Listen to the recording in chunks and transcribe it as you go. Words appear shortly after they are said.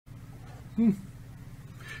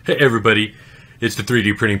Hey everybody, it's the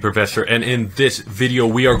 3D Printing Professor, and in this video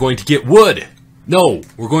we are going to get wood! No,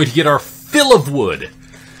 we're going to get our fill of wood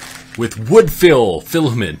with Woodfill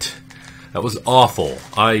filament. That was awful.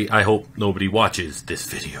 I hope nobody watches this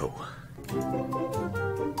video.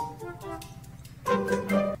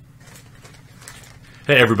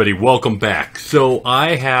 Hey everybody, welcome back. So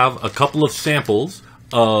I have a couple of samples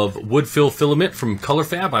of Woodfill filament from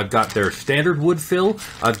Colorfab. I've got their standard Woodfill,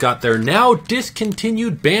 I've got their now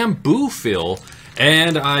discontinued bamboo fill,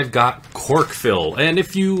 and I've got cork fill. And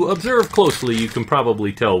if you observe closely, you can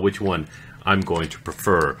probably tell which one I'm going to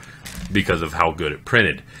prefer because of how good it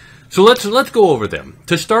printed. So let's go over them.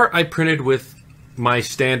 To start, I printed with my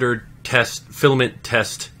standard filament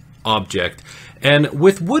test object. And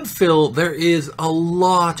with Woodfill, there is a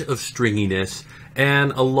lot of stringiness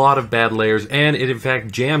and a lot of bad layers, and it in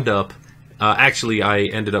fact jammed up. Actually, I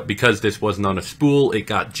ended up, because this wasn't on a spool, it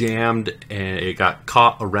got jammed and it got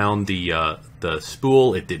caught around the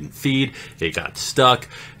spool. It didn't feed, it got stuck,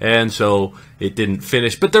 and so it didn't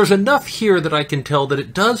finish. But there's enough here that I can tell that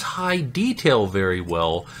it does high detail very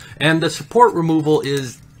well, and the support removal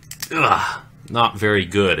is not very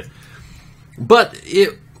good. But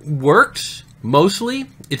it works, mostly.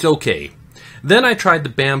 It's okay. Then I tried the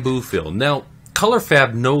bamboo fill. Now,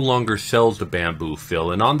 Colorfab no longer sells the bamboo fill,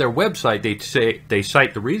 and on their website they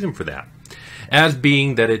cite the reason for that as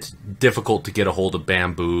being that it's difficult to get a hold of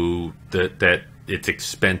bamboo, that it's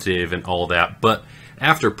expensive and all that. But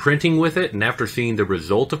after printing with it and after seeing the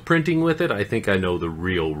result of printing with it, I think I know the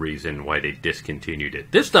real reason why they discontinued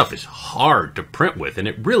it. This stuff is hard to print with, and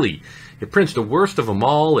it prints the worst of them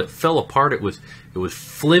all. It fell apart. It was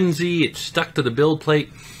flimsy. It stuck to the build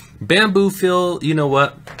plate. Bamboo fill, you know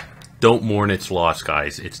what? Don't mourn its loss,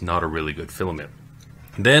 guys. It's not a really good filament.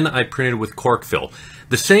 Then I printed with cork fill.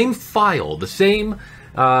 The same file, the same,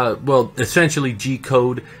 well, essentially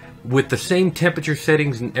G-code, with the same temperature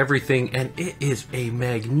settings and everything, and it is a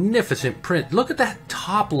magnificent print. Look at that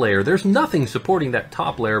top layer. There's nothing supporting that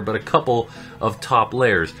top layer but a couple of top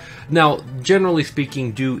layers. Now, generally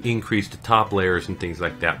speaking, do increase the top layers and things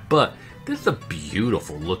like that, but this is a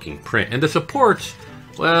beautiful looking print. And the supports,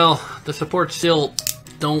 well, the supports still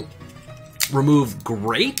don't remove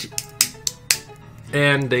great,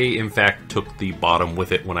 and they in fact took the bottom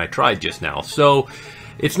with it when I tried just now, so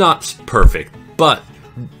it's not perfect. But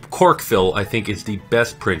cork fill, I think, is the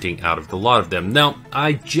best printing out of the lot of them. Now,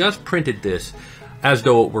 I just printed this as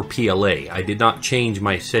though it were PLA. I did not change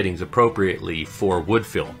my settings appropriately for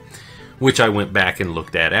Woodfill, which I went back and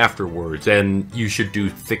looked at afterwards. And you should do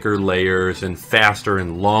thicker layers and faster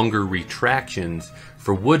and longer retractions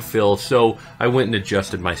for Woodfill, so I went and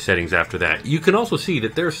adjusted my settings after that. You can also see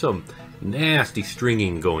that there's some nasty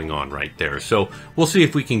stringing going on right there, so we'll see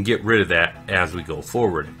if we can get rid of that as we go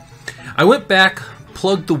forward. I went back,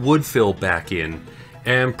 plugged the Woodfill back in,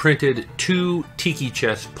 and printed 2 Tiki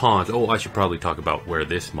chest pawns. Oh, I should probably talk about where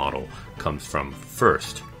this model comes from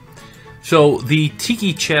first. So the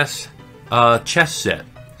Tiki chest set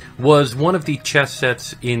was one of the chess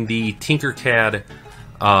sets in the Tinkercad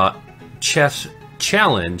chess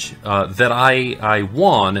challenge that I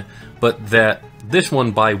won, but that this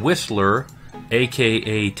one by Whistler,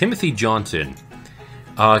 aka Timothy Johnson,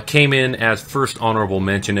 came in as first honorable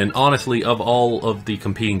mention. And honestly, of all of the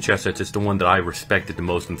competing chess sets, it's the one that I respected the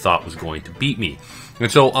most and thought was going to beat me.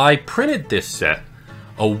 And so I printed this set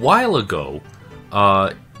a while ago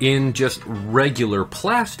in just regular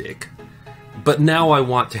plastic, but now I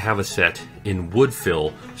want to have a set in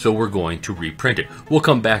Woodfill, so we're going to reprint it. We'll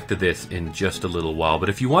come back to this in just a little while, but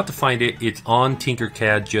if you want to find it, it's on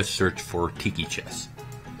Tinkercad. Just search for Tiki chess.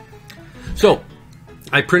 So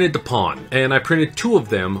I printed the pawn, and I printed 2 of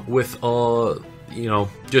them with you know,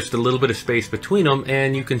 just a little bit of space between them,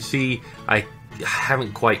 and you can see I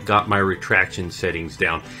haven't quite got my retraction settings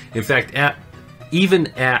down. In fact, even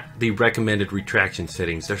at the recommended retraction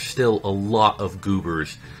settings, there's still a lot of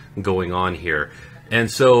goobers going on here. And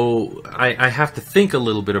so I have to think a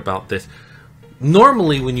little bit about this.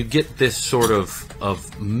 Normally, when you get this sort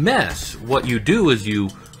of mess, what you do is you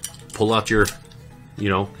pull out your, you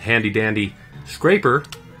know, handy-dandy scraper,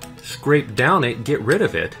 scrape down it, get rid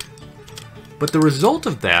of it. But the result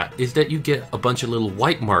of that is that you get a bunch of little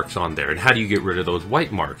white marks on there. And how do you get rid of those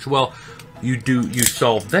white marks? Well, you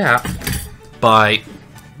solve that by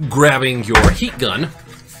grabbing your heat gun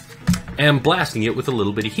and blasting it with a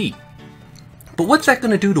little bit of heat. But what's that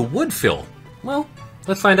going to do to Woodfill? Well,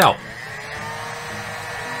 let's find out.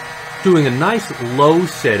 Doing a nice low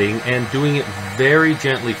setting and doing it very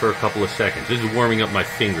gently for a couple of seconds. This is warming up my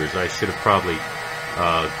fingers. I should have probably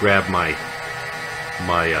grabbed my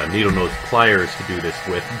needle nose pliers to do this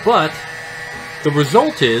with, but the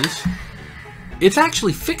result is it's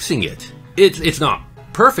actually fixing it. It's not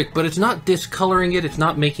perfect, but it's not discoloring it. It's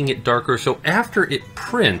not making it darker. So after it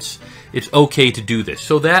prints, it's okay to do this.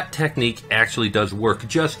 So that technique actually does work.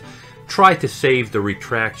 Just try to save the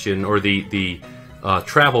retraction or the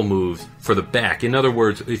travel moves for the back. In other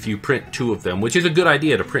words, if you print two of them, which is a good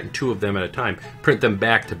idea to print two of them at a time, print them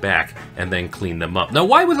back to back and then clean them up. Now,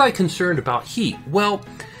 why was I concerned about heat? Well,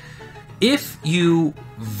 if you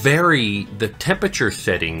vary the temperature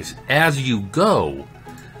settings as you go,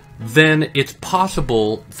 then it's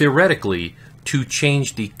possible, theoretically, to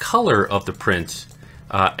change the color of the prints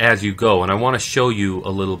as you go. And I want to show you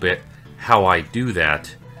a little bit how I do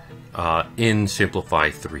that in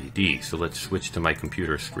Simplify 3D. So let's switch to my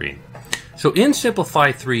computer screen. So in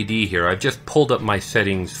Simplify 3D here, I've just pulled up my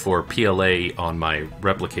settings for PLA on my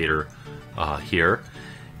replicator here.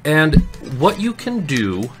 And what you can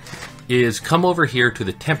do is come over here to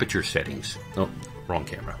the temperature settings. Oh, wrong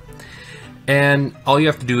camera. And all you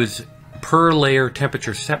have to do is, per layer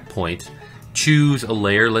temperature set point, choose a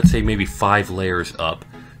layer, let's say maybe 5 layers up.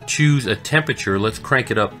 Choose a temperature, let's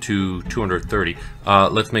crank it up to 230.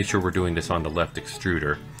 Let's make sure we're doing this on the left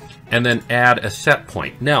extruder. And then add a set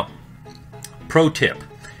point. Now, pro tip.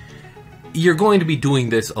 You're going to be doing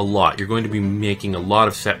this a lot. You're going to be making a lot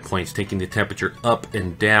of set points, taking the temperature up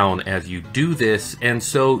and down as you do this. And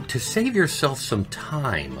so to save yourself some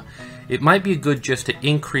time, it might be good just to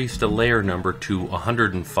increase the layer number to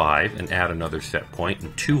 105 and add another set point,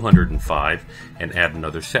 and 205 and add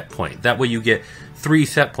another set point. That way you get 3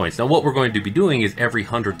 set points. Now what we're going to be doing is every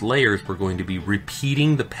 100 layers we're going to be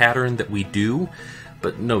repeating the pattern that we do,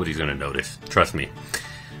 but nobody's going to notice, trust me.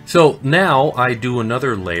 So now I do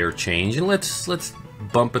another layer change, and let's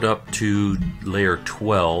bump it up to layer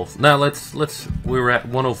 12. Now we were at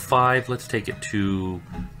 105, let's take it to,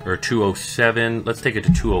 or 207, let's take it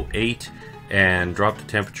to 208 and drop the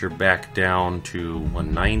temperature back down to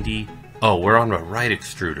 190. Oh, we're on the right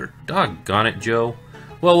extruder. Doggone it, Joe.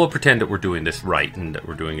 Well, we'll pretend that we're doing this right and that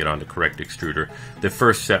we're doing it on the correct extruder. The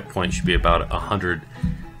first set point should be about 100.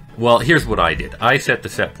 Well, here's what I did. I set the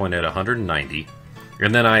set point at 190,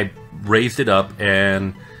 and then I raised it up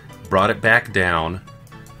and brought it back down.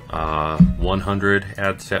 100,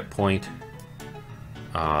 add set point,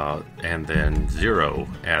 and then 0,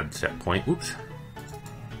 add set point. Oops.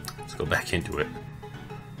 Let's go back into it.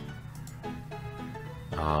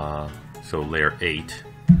 So layer 8,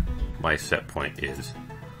 my set point is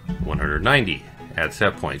 190, add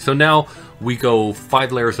set point. So now we go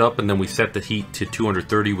 5 layers up, and then we set the heat to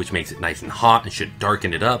 230, which makes it nice and hot and should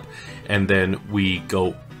darken it up. And then we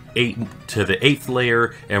go 8 to the 8th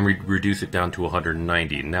layer and reduce it down to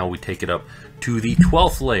 190. Now we take it up to the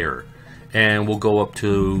 12th layer, and we'll go up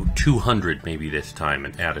to 200 maybe this time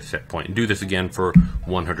and add a set point, and do this again for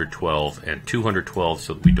 112 and 212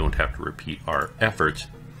 so that we don't have to repeat our efforts.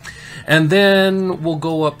 And then we'll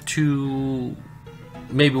go up to,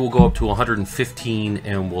 maybe we'll go up to 115,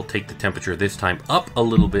 and we'll take the temperature this time up a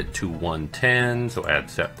little bit to 110, so add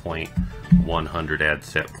set point, 100, add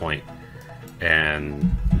set point,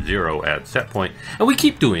 and 0, add set point. And we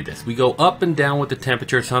keep doing this. We go up and down with the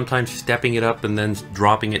temperature, sometimes stepping it up and then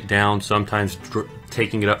dropping it down, sometimes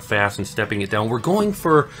taking it up fast and stepping it down. We're going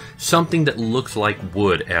for something that looks like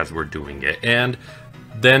wood as we're doing it. And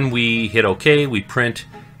then we hit OK, we print,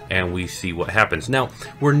 and we see what happens. Now,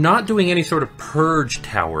 we're not doing any sort of purge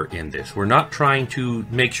tower in this. We're not trying to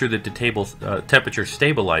make sure that the temperature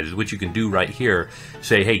stabilizes, which you can do right here.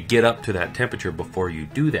 Say, hey, get up to that temperature before you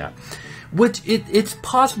do that. Which it's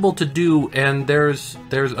possible to do, and there's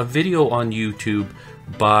a video on YouTube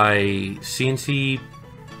by CNC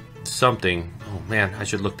something. Oh man, I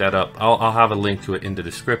should look that up. I'll have a link to it in the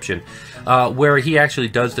description, where he actually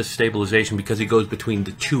does the stabilization because he goes between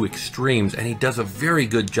the 2 extremes, and he does a very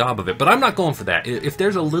good job of it. But I'm not going for that. If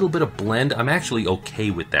there's a little bit of blend, I'm actually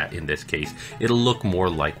okay with that in this case. It'll look more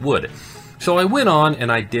like wood. So I went on and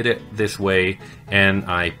I did it this way, and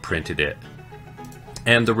I printed it.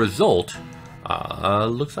 And the result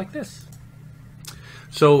looks like this.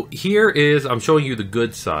 So here is, I'm showing you the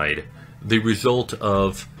good side, the result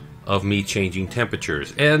of me changing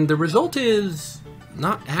temperatures. And the result is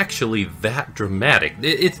not actually that dramatic.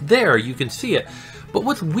 It's there, you can see it. But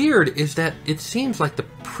what's weird is that it seems like the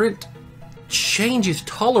print changes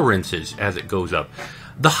tolerances as it goes up.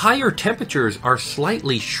 The higher temperatures are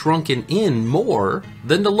slightly shrunken in more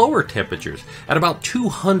than the lower temperatures. At about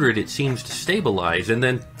 200 it seems to stabilize, and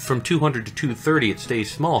then from 200 to 230 it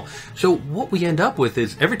stays small. So what we end up with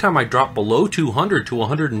is every time I drop below 200 to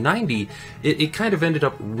 190, it kind of ended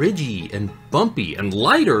up ridgy and bumpy and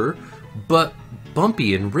lighter, but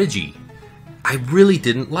bumpy and ridgy. I really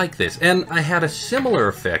didn't like this. And I had a similar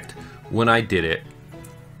effect when I did it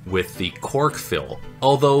with the cork fill.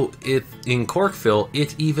 Although in cork fill,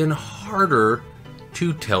 it's even harder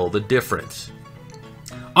to tell the difference.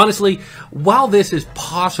 Honestly, while this is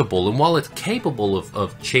possible and while it's capable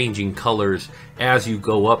of changing colors as you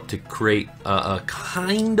go up to create a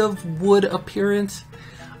kind of wood appearance,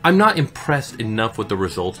 I'm not impressed enough with the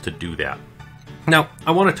results to do that. Now,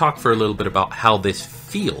 I want to talk for a little bit about how this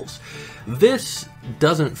feels. This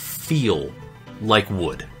doesn't feel like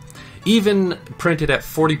wood. Even printed at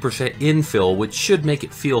 40% infill, which should make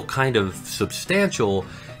it feel kind of substantial,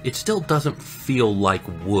 it still doesn't feel like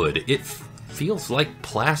wood. It feels like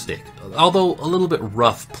plastic, although a little bit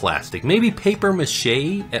rough plastic. Maybe paper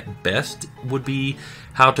mache at best would be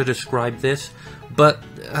how to describe this, but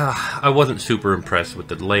I wasn't super impressed with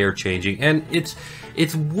the layer changing, and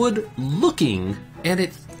it's wood looking, and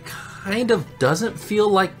it kind of doesn't feel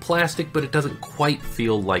like plastic, but it doesn't quite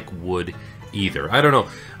feel like wood either. I don't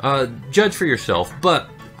know. Judge for yourself. But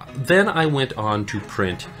then I went on to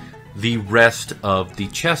print the rest of the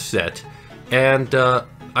chess set, and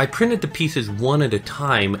I printed the pieces one at a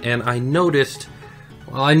time, and I noticed,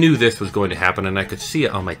 well, I knew this was going to happen, and I could see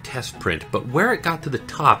it on my test print, but where it got to the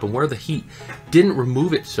top and where the heat didn't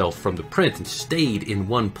remove itself from the print and stayed in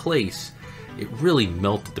one place, it really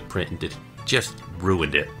melted the print and just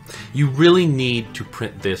ruined it. You really need to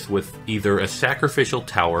print this with either a sacrificial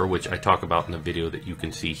tower, which I talk about in the video that you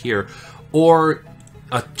can see here, or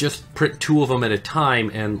just print two of them at a time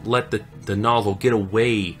and let the nozzle get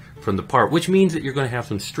away from the part, which means that you're going to have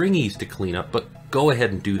some stringies to clean up, but go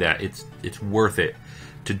ahead and do that. It's worth it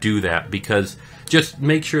to do that, because just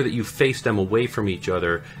make sure that you face them away from each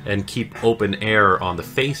other and keep open air on the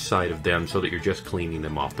face side of them so that you're just cleaning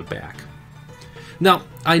them off the back. Now,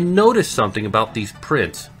 I noticed something about these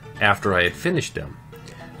prints after I had finished them.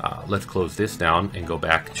 Let's close this down and go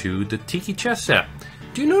back to the Tiki chess set.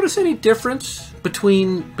 Do you notice any difference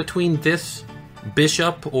between this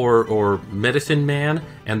bishop or medicine man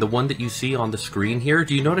and the one that you see on the screen here?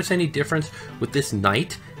 Do you notice any difference with this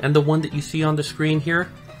knight and the one that you see on the screen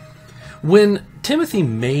here? When Timothy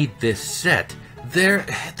made this set, there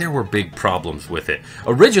were big problems with it.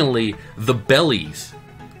 Originally, the bellies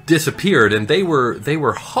disappeared, and they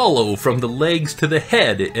were hollow from the legs to the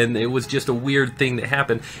head, and it was just a weird thing that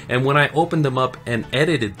happened. And when I opened them up and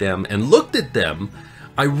edited them and looked at them,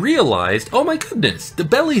 I realized, oh my goodness, the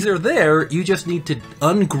bellies are there. You just need to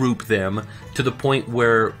ungroup them to the point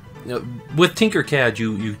where, with Tinkercad,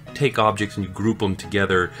 you take objects and you group them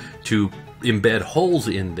together to embed holes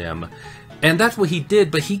in them. And that's what he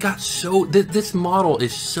did, but he got so... This model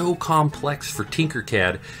is so complex for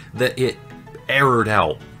Tinkercad that it errored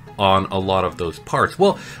out on a lot of those parts.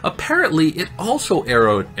 Well, apparently it also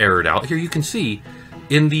errored out. Here you can see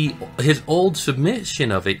in his old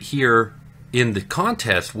submission of it here in the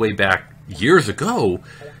contest way back years ago,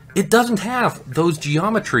 it doesn't have those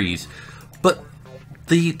geometries, but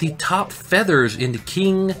the top feathers in the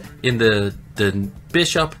king, in the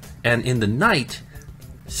bishop, and in the knight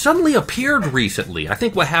suddenly appeared recently. I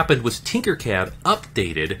think what happened was Tinkercad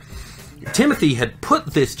updated. Timothy had put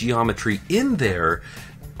this geometry in there,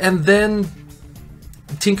 and then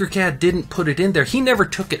Tinkercad didn't put it in there. He never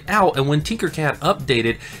took it out, and when Tinkercad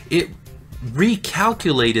updated, it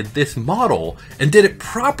recalculated this model and did it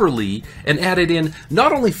properly and added in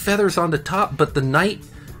not only feathers on the top, but the knight,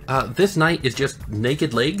 this knight is just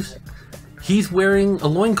naked legs. He's wearing a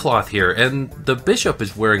loincloth here, and the bishop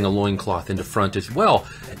is wearing a loincloth in the front as well.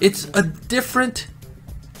 It's a different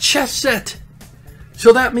chess set.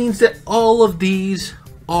 So that means that all of these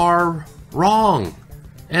are wrong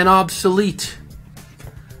and obsolete.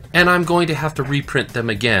 And I'm going to have to reprint them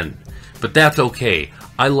again. But that's okay.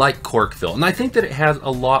 I like cork fill. And I think that it has a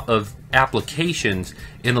lot of applications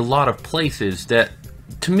in a lot of places that,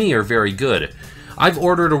 to me, are very good. I've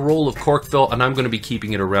ordered a roll of cork fill, and I'm going to be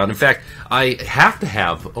keeping it around. In fact, I have to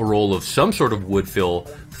have a roll of some sort of wood fill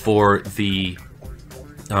for the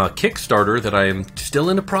Kickstarter that I am still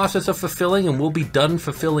in the process of fulfilling and will be done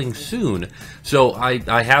fulfilling soon. So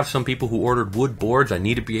I have some people who ordered wood boards. I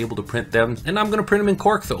need to be able to print them, and I'm going to print them in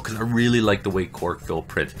cork fill because I really like the way cork fill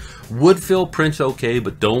prints. Wood fill prints okay,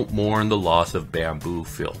 but don't mourn the loss of bamboo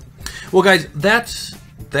fill. Well, guys,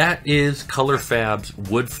 that is Colorfab's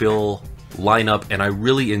wood fill lineup, and I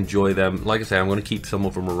really enjoy them. Like I said, I'm going to keep some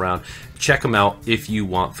of them around. Check them out if you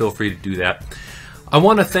want. Feel free to do that. I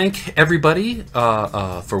want to thank everybody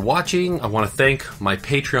for watching. I want to thank my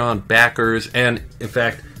Patreon backers, and in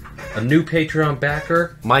fact, a new Patreon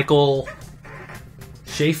backer, Michael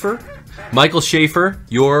Schaefer. Michael Schaefer,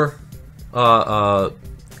 your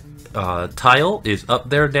tile is up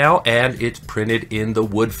there now, and it's printed in the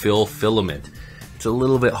Woodfill filament. It's a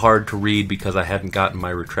little bit hard to read because I hadn't gotten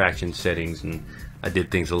my retraction settings and I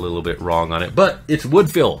did things a little bit wrong on it, but it's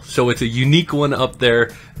Woodfill, so it's a unique one up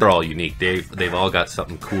there. They're all unique. They've all got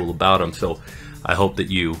something cool about them, so I hope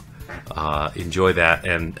that you enjoy that,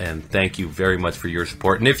 and thank you very much for your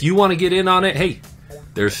support. And if you want to get in on it, hey,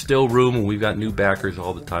 there's still room, and we've got new backers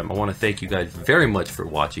all the time. I want to thank you guys very much for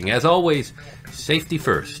watching. As always, safety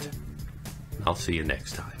first. I'll see you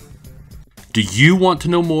next time. Do you want to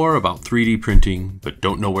know more about 3D printing but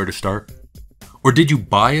don't know where to start? Or did you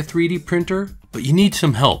buy a 3D printer but you need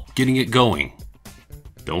some help getting it going?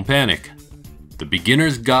 Don't panic. The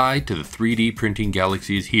Beginner's Guide to the 3D Printing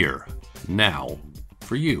Galaxy is here, now,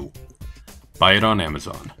 for you. Buy it on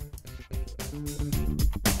Amazon.